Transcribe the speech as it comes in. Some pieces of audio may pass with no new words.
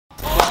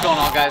going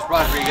on, guys?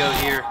 Rodrigo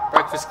here,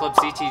 Breakfast Club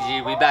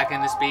CTG. We back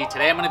in this beat.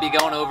 Today I'm going to be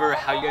going over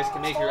how you guys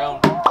can make your own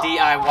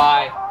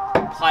DIY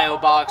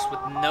Plyo box with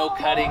no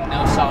cutting,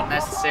 no saw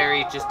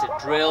necessary, just a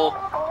drill.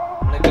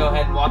 I'm going to go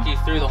ahead and walk you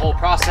through the whole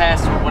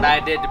process, what I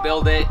did to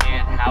build it,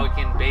 and how we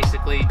can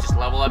basically just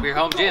level up your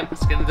home gym.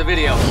 Let's get into the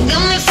video.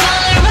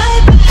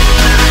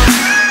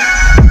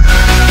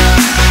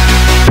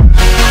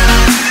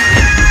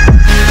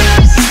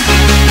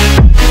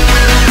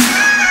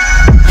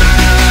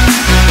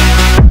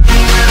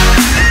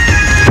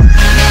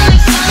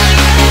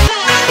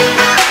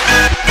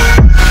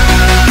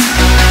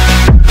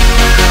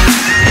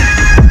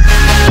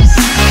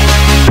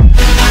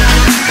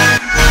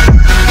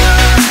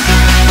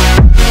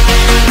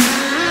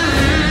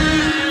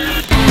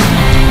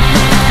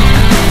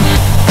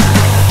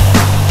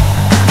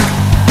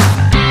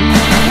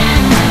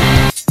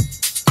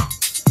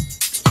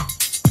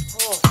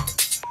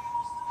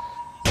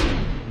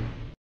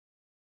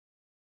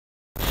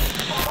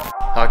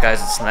 Alright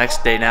guys, it's the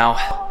next day now.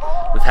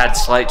 We've had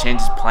slight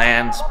changes of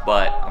plans,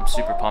 but I'm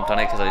super pumped on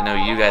it because I know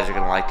you guys are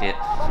going to like it.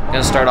 I'm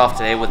going to start off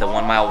today with a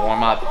 1 mile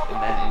warm up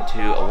and then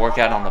into a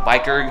workout on the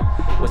bike erg,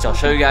 which I'll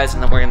show you guys,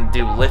 and then we're going to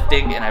do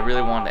lifting, and I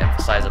really wanted to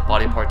emphasize a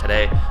body part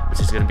today, which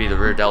is going to be the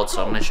rear delts.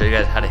 So I'm going to show you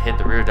guys how to hit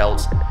the rear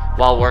delts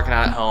while working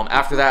out at home.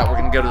 After that, we're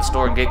going to go to the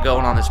store and get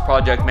going on this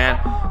project, man.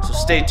 So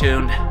stay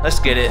tuned. Let's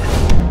get it.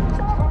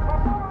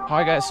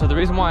 Alright guys, so the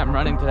reason why I'm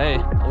running today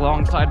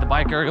alongside the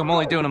bike erg, I'm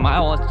only doing a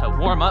mile, it's to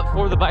warm up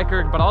for the bike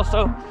erg, but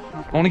also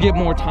I want to get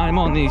more time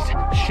on these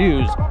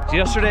shoes. So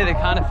yesterday they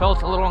kind of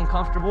felt a little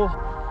uncomfortable,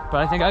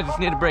 but I think I just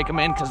need to break them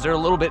in because they're a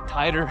little bit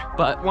tighter.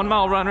 But 1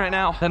 mile run right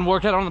now, then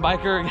workout on the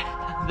bike erg,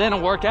 then a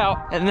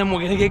workout, and then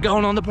we're gonna get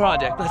going on the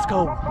project. Let's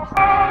go.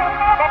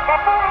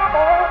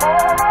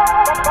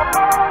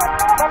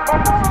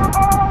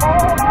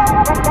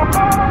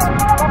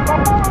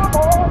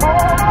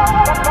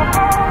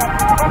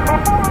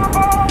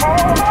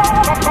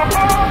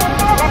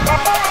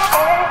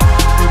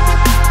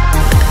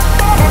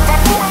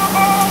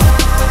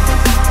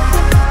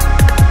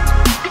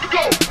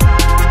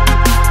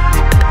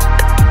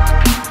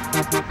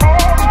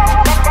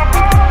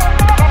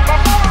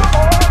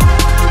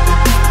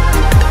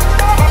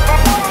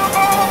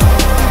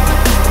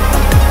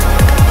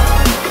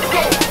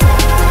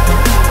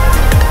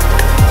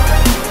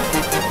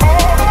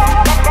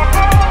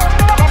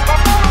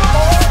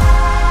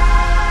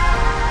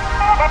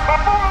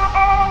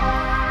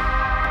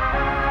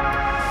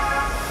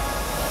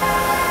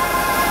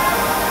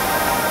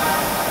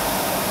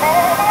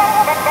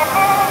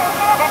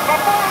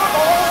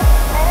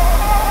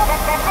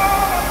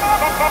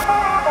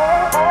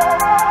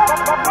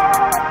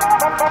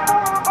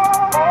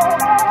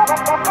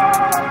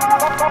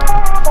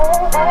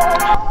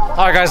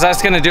 Alright guys,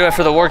 that's gonna do it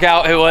for the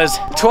workout. It was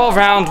 12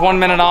 rounds, 1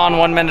 minute on,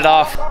 1 minute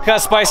off.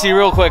 Got spicy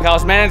real quick. I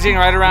was managing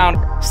right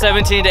around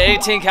 17 to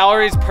 18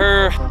 calories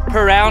per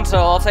round, so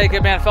I'll take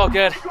it, man. It felt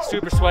good,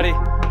 super sweaty.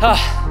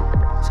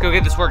 Let's go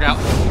get this workout.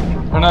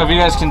 I don't know if you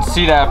guys can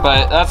see that,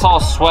 but that's all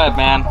sweat,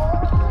 man.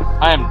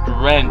 I am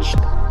drenched.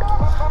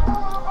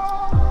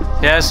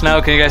 Yeah,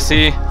 snow, can you guys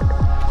see?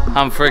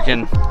 I'm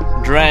freaking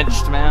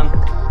drenched, man.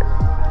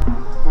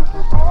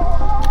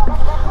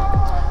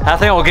 That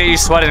thing will get you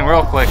sweating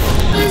real quick.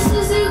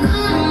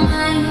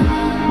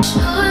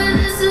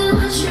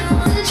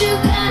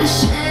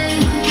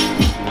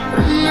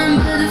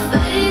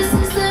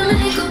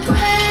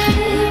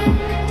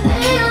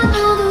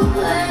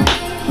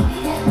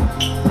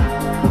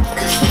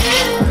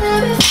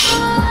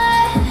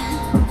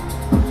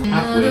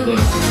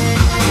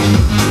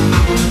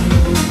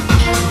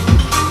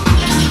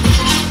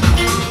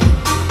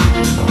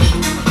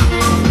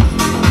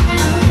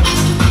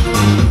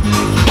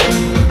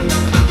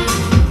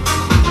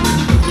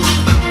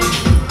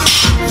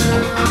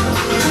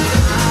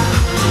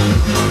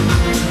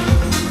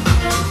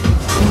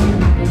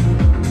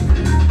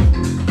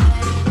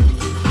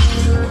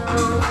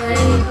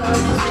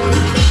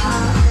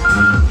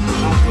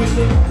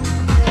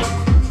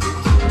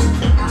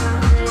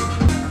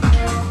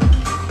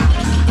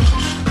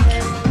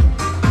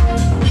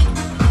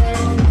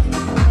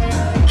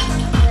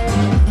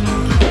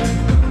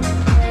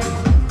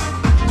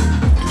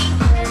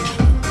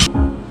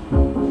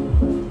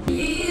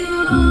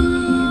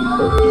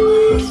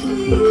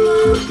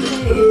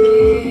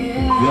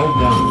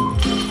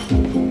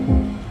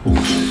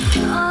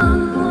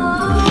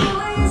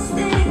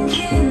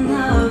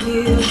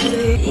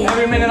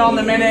 Every minute on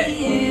the minute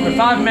for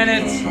 5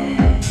 minutes.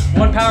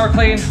 1 power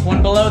clean,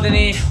 1 below the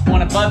knee,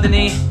 1 above the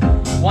knee,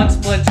 1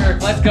 split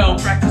jerk. Let's go,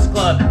 Breakfast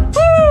Club.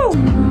 Woo!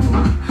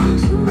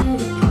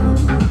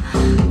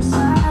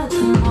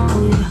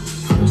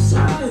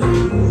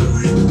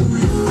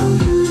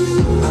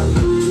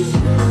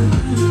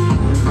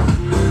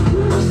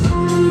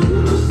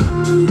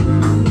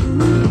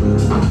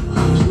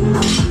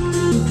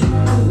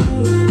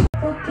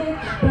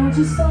 Don't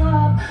you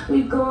stop,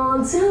 we're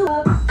going to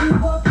up. We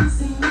walk and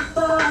sing the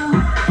bar.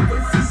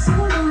 It's a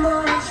summer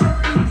march,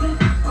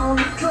 on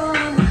the club.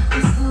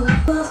 It's the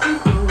last we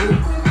go.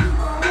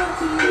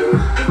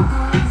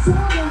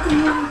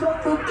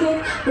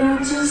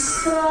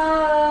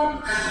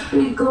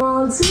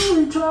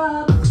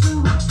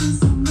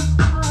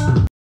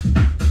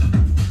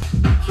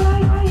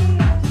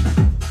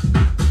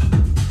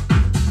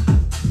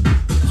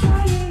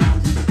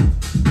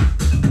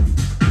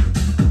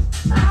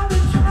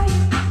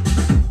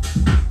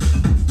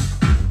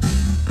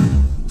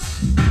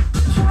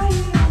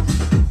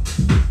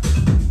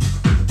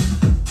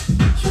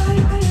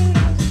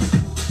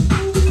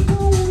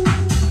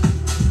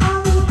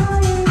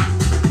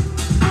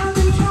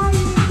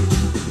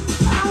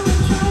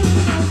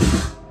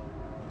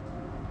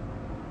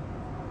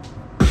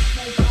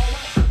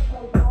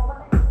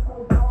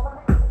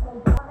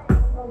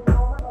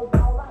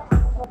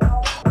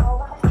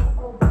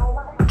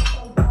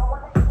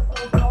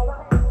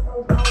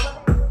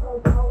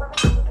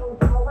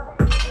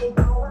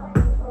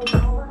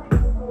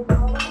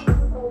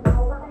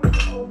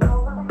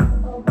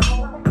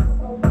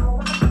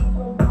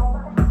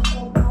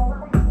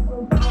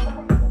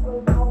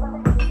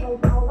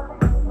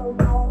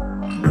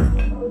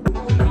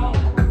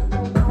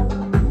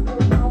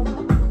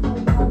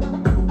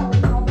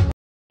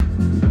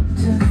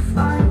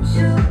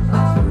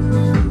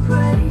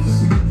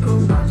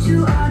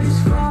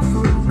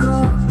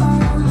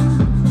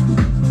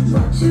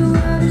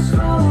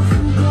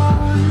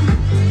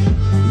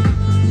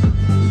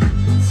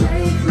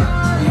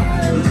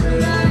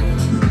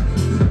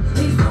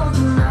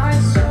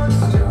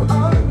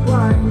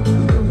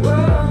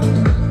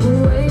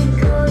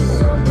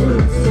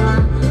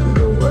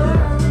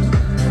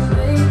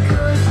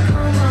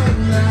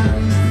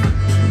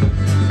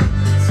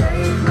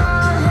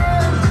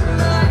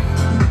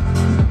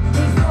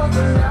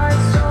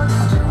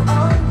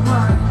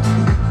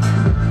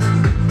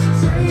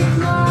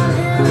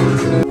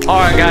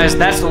 Alright guys,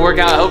 that's the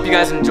workout. I hope you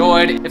guys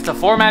enjoyed. If the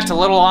format's a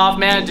little off,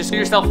 man, just do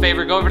yourself a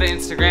favor, go over to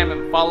Instagram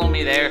and follow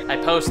me there. I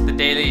post the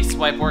daily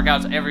swipe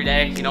workouts every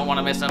day. You don't want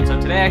to miss them.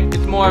 So today,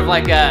 it's more of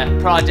like a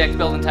project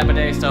building type of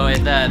day. So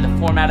the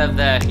format of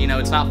the, you know,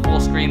 it's not full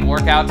screen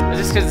workouts. It's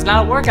just because it's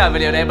not a workout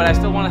video day, but I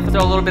still want to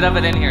throw a little bit of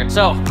it in here.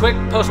 So quick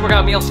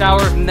post-workout meal,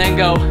 shower, and then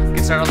go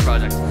get started on the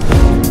project.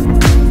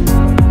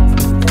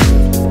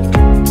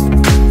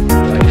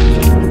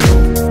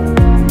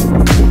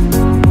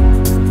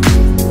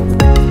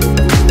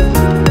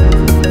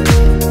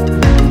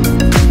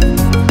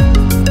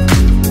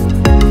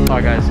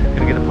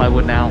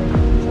 Plywood now.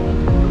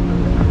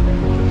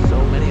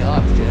 So many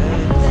options.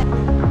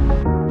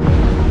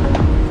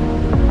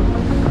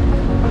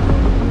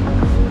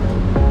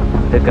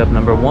 Pickup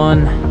number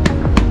 1.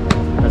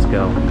 Let's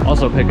go.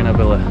 Also picking up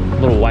a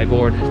little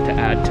whiteboard to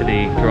add to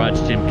the garage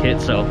gym kit,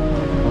 so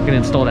we're gonna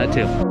install that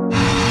too.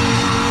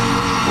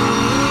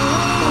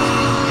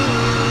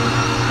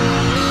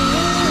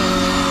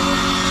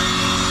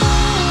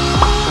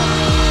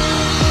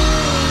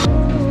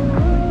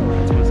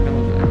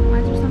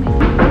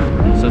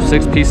 So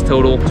 6-piece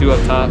total, 2 up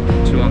top,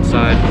 2 on the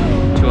side,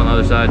 2 on the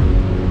other side,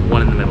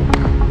 1 in the middle.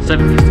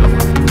 7-piece total.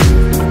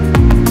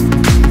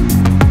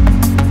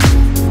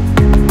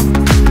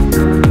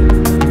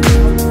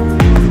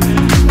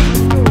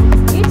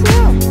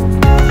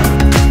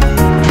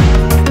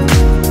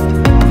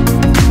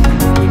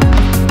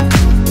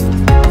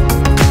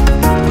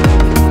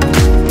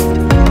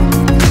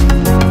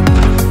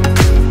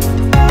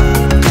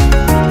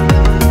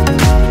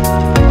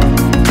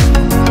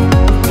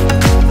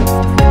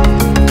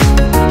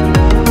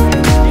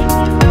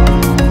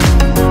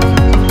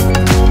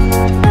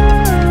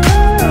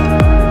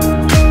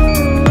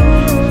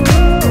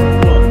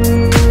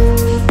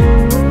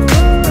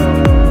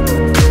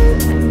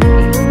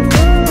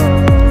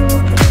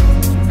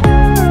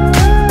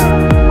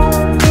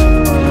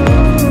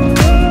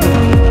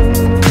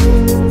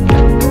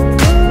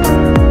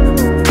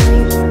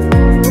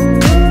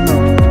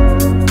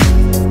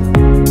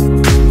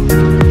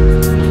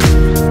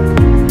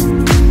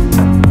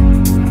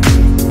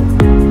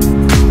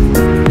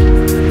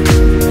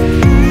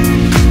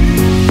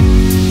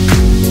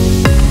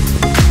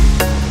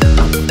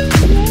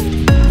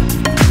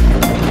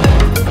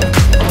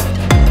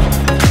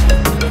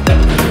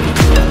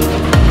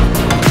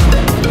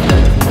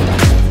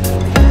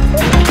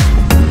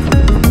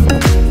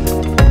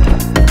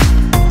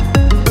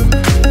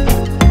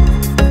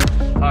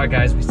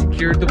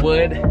 The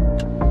wood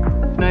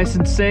nice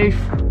and safe.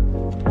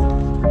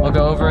 I'll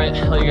go over it,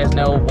 let you guys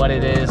know what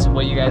it is,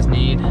 what you guys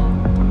need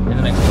in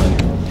the next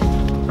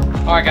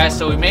clip. Alright guys,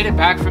 so we made it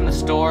back from the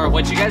store.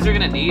 What you guys are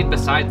gonna need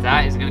besides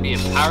that is gonna be a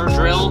power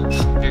drill.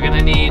 You're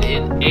gonna need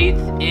an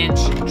 1/8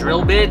 inch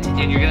drill bit,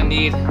 and you're gonna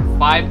need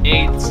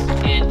 5/8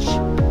 inch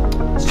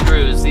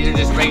screws. These are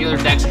just regular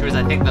deck screws.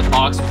 I think the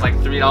box was like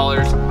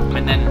 $3.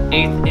 And then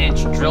 1/8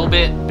 inch drill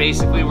bit.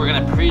 Basically, we're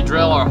gonna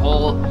pre-drill our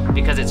hole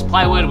because it's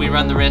plywood. We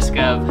run the risk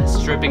of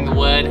stripping the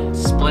wood,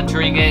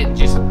 splintering it,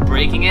 just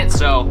breaking it.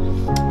 So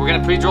we're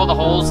gonna pre-drill the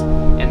holes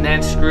and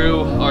then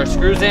screw our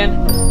screws in.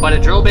 But a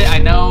drill bit, I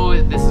know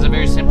this is a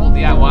very simple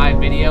DIY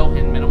video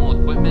and minimal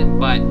equipment,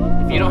 but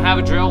if you don't have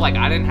a drill, like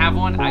I didn't have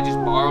one, I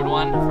just borrowed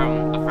one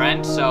from a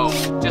friend. So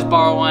just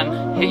borrow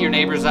one, hit your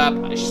neighbors up.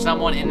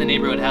 Someone in the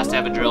neighborhood has to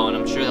have a drill, and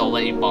I'm sure they'll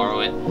let you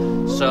borrow it.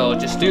 So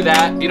just do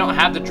that. If you don't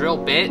have the drill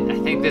bit, I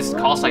think this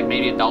costs like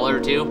maybe $1 or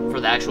 $2 for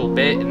the actual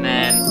bit, and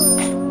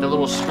then the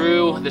little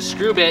screw, the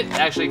screw bit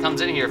actually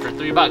comes in here for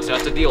 $3, so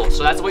that's a deal.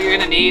 So that's what you're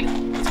gonna need.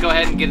 Let's go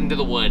ahead and get into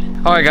the wood.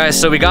 All right guys,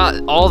 so we got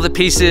all the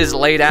pieces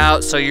laid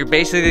out. So you're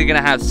basically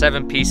gonna have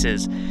 7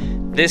 pieces.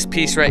 This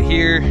piece right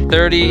here,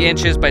 30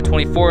 inches by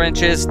 24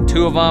 inches,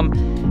 2 of them.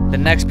 The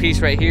next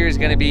piece right here is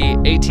gonna be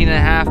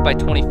 18.5 by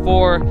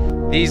 24.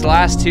 These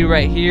last 2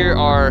 right here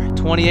are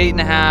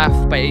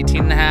 28.5 by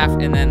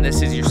 18.5, and then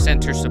this is your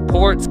center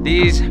supports.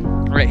 These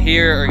right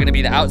here are gonna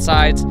be the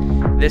outsides.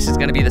 This is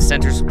gonna be the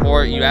center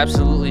support. You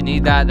absolutely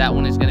need that. That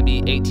one is gonna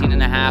be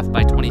 18.5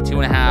 by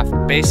 22.5.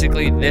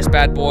 Basically, this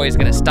bad boy is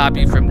gonna stop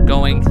you from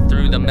going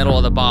through the middle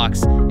of the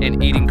box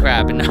and eating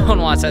crap, and no one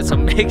wants that, so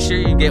make sure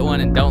you get one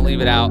and don't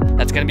leave it out.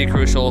 That's gonna be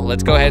crucial.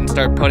 Let's go ahead and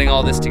start putting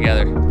all this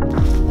together.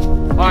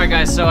 All right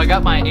guys, so I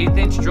got my 1/8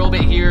 inch drill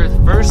bit here.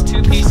 The first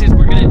 2 pieces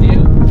we're gonna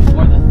do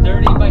are the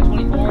 30 by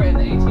 24 and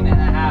the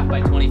 18.5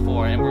 by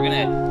 24, and we're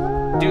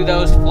gonna do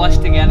those flush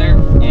together,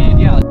 and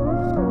yeah.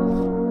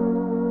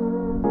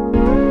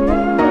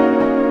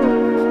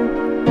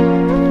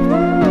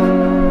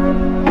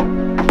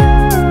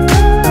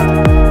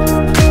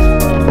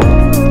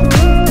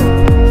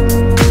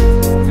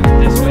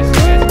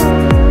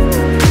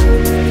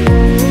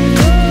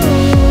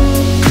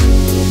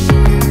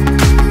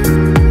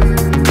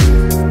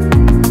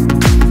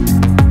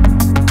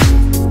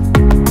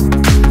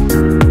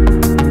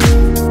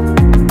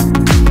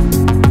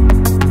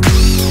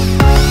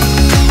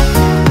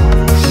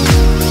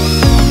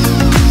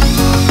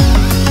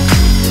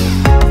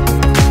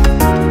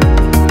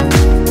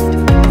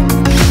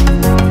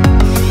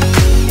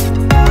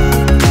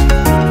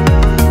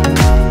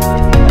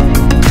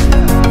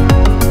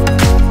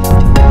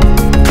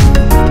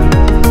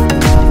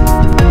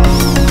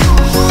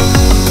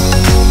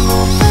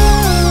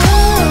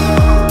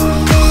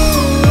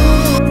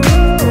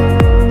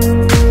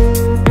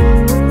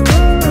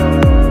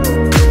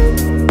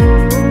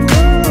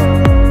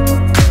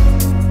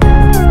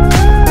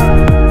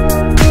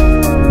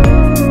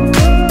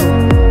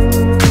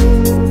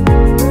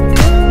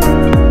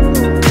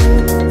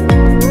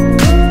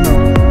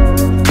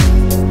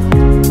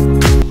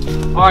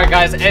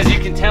 guys, as you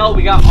can tell,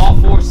 we got all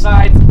 4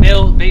 sides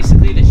built,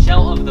 basically the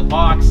shell of the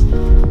box.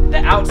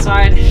 The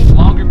outside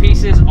longer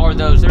pieces are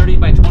those 30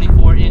 by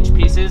 24 inch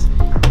pieces.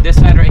 This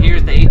side right here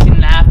is the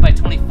 18.5 by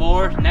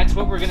 24. Next,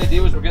 what we're gonna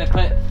do is we're gonna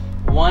put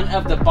one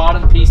of the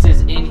bottom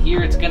pieces in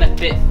here. It's gonna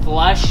fit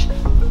flush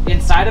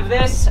inside of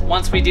this.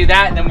 Once we do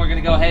that, then we're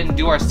gonna go ahead and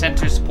do our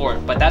center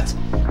support. But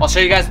I'll show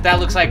you guys what that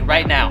looks like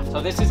right now.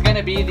 So this is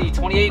gonna be the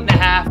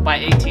 28.5 by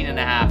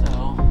 18.5.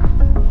 So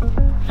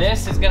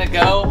this is gonna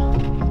go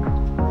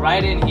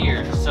right in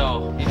here.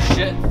 So it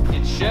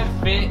should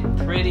fit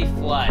pretty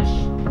flush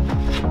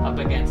up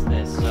against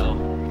this. So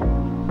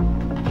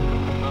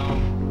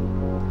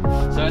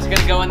it's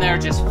gonna go in there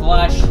just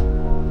flush.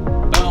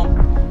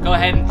 Boom. Go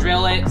ahead and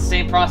drill it.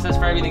 Same process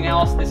for everything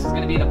else. This is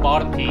gonna be the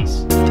bottom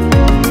piece.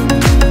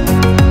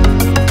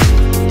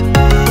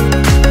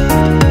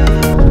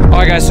 All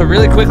right guys, so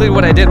really quickly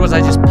what I did was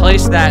I just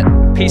placed that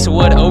piece of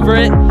wood over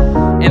it,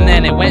 and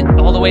then it went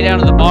all the way down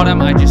to the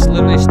bottom. I just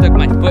literally stuck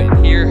my foot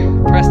in here,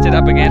 pressed it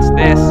up against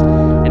this,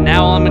 and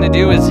now all I'm gonna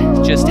do is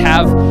just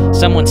have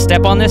someone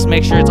step on this,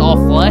 make sure it's all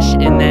flush,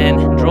 and then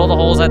drill the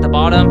holes at the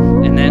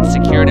bottom, and then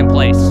secure it in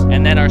place.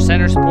 And then our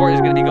center support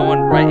is gonna be going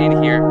right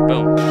in here,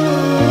 boom.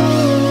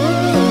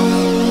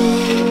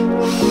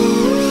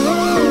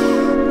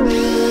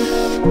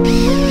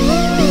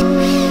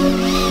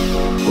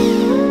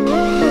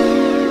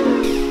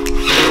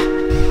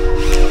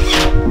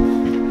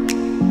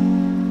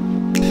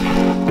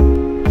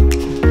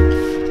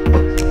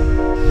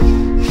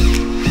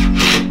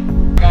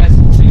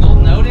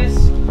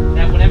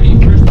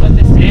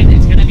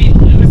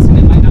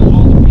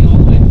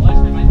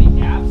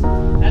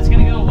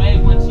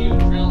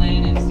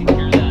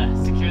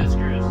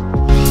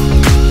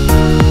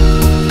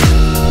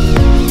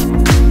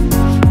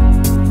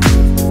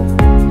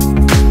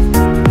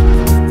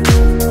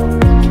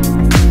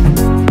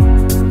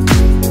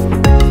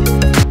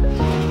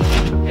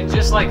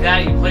 Like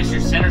that, you place your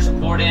center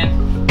support in,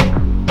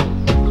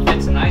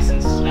 it's nice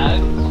and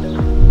snug,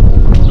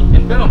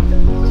 and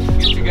boom,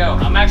 good to go.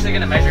 I'm actually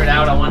gonna measure it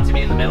out. I want it to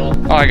be in the middle.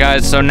 All right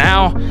guys, so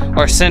now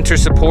our center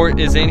support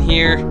is in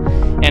here,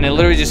 and it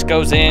literally just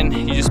goes in.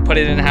 You just put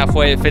it in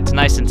halfway, it fits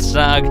nice and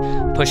snug,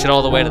 push it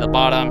all the way to the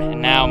bottom,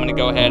 and now I'm gonna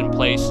go ahead and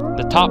place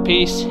the top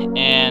piece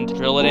and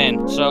drill it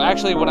in. So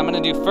actually what I'm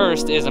gonna do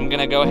first is I'm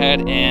gonna go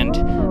ahead and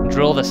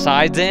drill the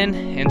sides in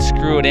and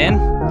screw it in,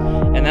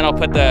 and then I'll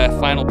put the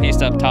final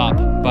piece up top.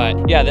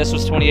 But yeah, this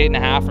was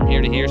 28.5 from here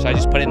to here, so I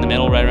just put it in the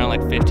middle right around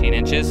like 15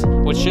 inches,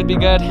 which should be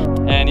good.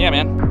 And yeah,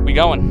 man, we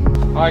going.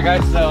 All right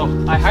guys, so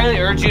I highly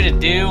urge you to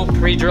do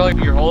pre-drill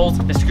your holes.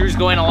 The screws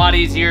go in a lot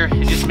easier.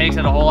 It just makes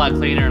it a whole lot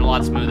cleaner and a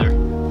lot smoother.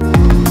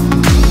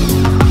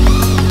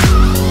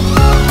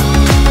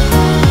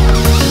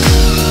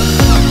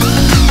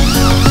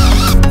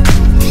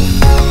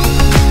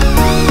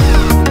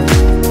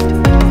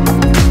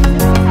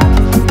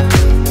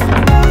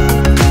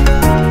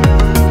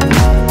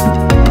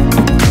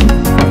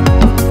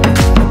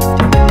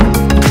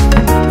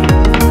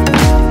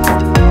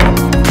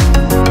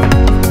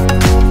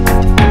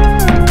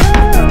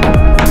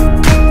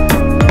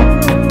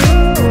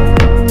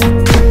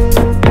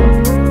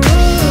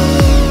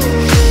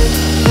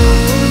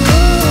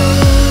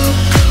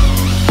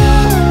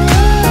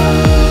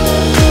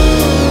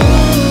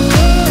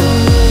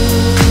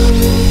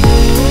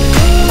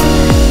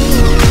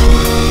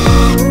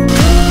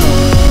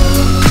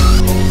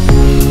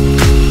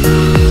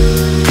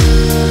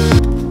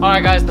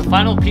 Alright guys, the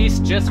final piece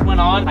just went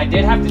on. I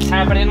did have to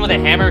tap it in with a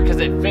hammer because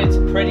it fits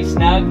pretty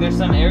snug. There's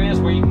some areas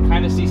where you can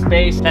kind of see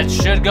space. That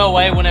should go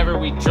away whenever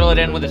we drill it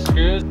in with the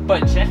screws.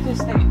 But check this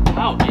thing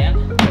out, man.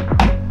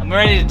 I'm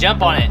ready to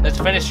jump on it. Let's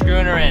finish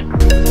screwing her in.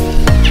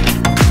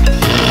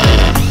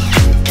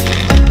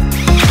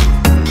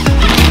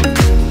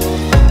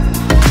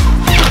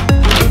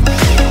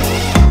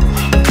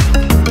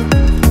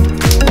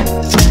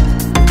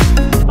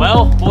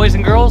 Well, boys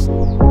and girls,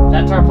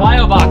 that's our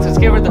Plyo box. Let's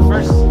give her the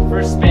first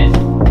spin.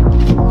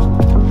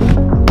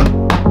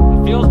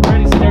 It feels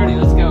pretty sturdy.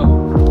 Let's go.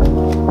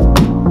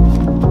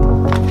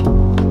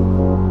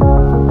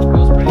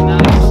 Feels pretty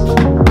nice.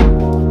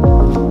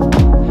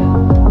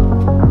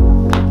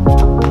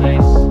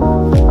 Nice.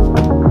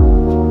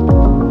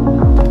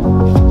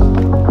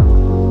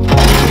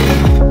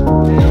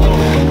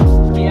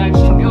 The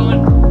action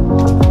going.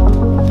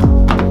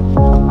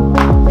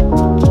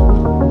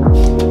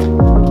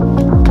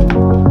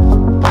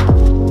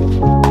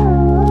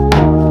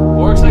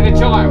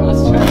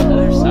 Let's try the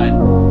other side.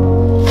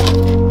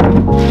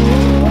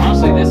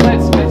 Honestly, this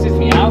side stresses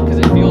me out because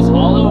it feels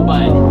hollow,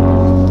 but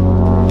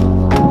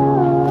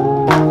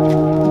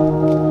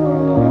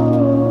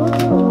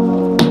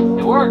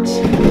it works.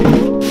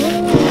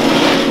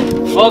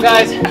 Well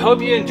guys, I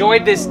hope you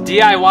enjoyed this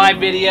DIY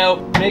video,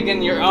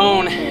 making your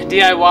own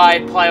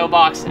DIY Plyo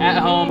box at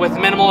home with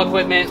minimal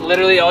equipment.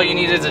 Literally all you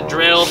need is a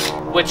drill,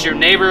 which your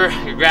neighbor,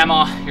 your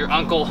grandma, your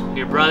uncle,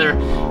 your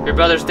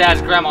brother's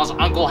dad's grandma's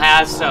uncle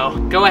has. So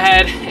go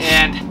ahead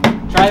and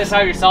try this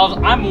out yourselves.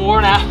 I'm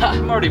worn out.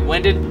 I'm already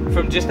winded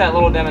from just that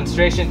little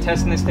demonstration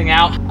testing this thing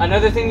out.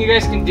 Another thing you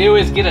guys can do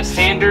is get a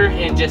sander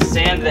and just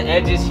sand the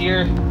edges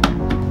here.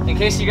 In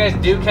case you guys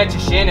do catch a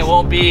shin, it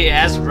won't be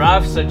as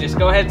rough, so just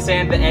go ahead and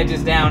sand the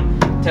edges down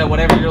to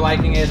whatever your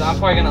liking is. I'm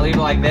probably gonna leave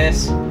it like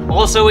this.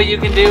 Also, what you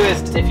can do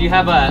is if you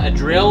have a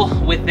drill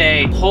with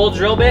a hole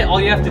drill bit, all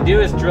you have to do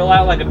is drill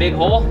out like a big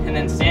hole and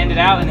then sand it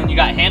out, and then you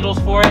got handles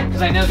for it.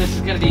 Because I know this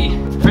is gonna be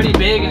pretty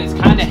big and it's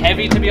kind of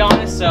heavy, to be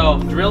honest. So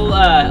drill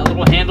a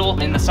little handle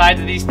in the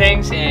sides of these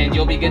things and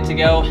you'll be good to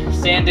go.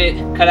 Sand it,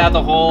 cut out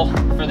the hole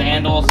for the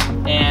handles.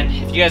 And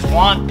if you guys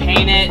want,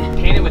 paint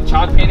it with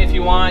chalk paint if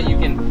you want. You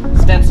can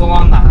stencil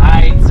on the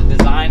heights, the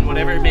design,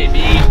 whatever it may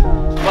be.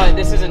 But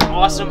this is an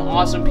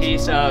awesome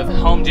piece of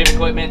home gym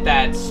equipment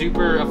that's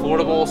super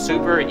affordable,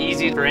 super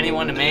easy for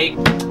anyone to make.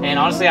 And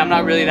honestly, I'm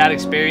not really that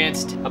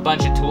experienced, a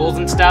bunch of tools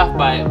and stuff,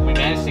 but we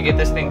managed to get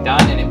this thing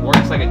done and it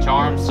works like a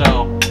charm.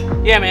 So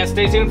yeah, man,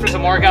 stay tuned for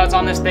some workouts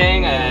on this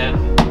thing.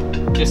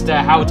 Just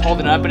how it's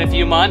holding up in a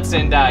few months.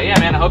 And yeah,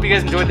 man, I hope you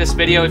guys enjoyed this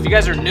video. If you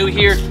guys are new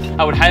here,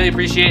 I would highly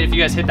appreciate it if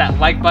you guys hit that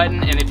like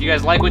button. And if you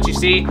guys like what you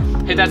see,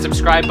 hit that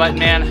subscribe button,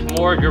 man.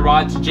 More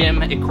garage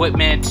gym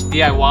equipment,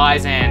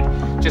 DIYs,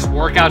 and just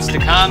workouts to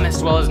come,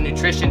 as well as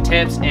nutrition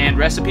tips and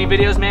recipe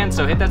videos, man.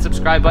 So hit that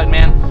subscribe button,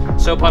 man.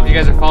 So pumped you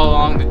guys are following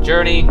along the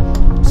journey.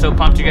 So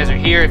pumped you guys are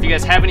here. If you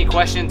guys have any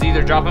questions,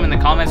 either drop them in the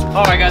comments.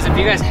 All right, guys, if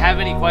you guys have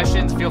any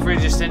questions, feel free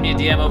to just send me a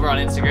DM over on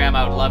Instagram.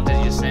 I would love to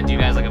just send you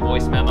guys like a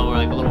voice memo or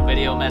like a little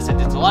video message.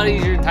 It's a lot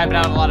easier to type it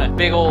out, a lot of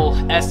big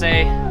old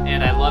essay,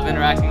 and I love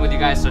interacting with you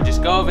guys. So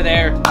just go over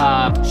there,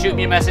 shoot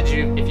me a message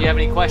if you have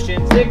any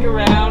questions. Stick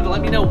around,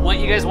 let me know what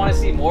you guys want to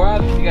see more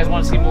of. If you guys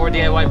want to see more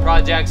DIY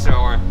projects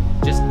or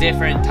just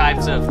different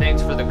types of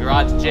things for the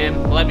garage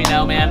gym, let me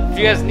know, man. If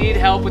you guys need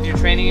help with your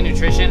training and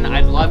nutrition,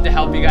 I'd love to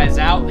help you guys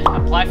out.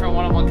 Apply for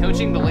one-on-one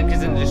coaching. The link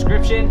is in the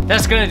description.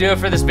 That's gonna do it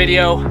for this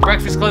video.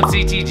 Breakfast Club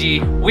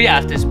CTG, we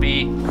out this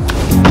beat.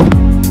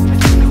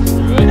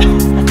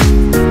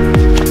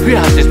 We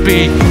out this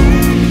beat.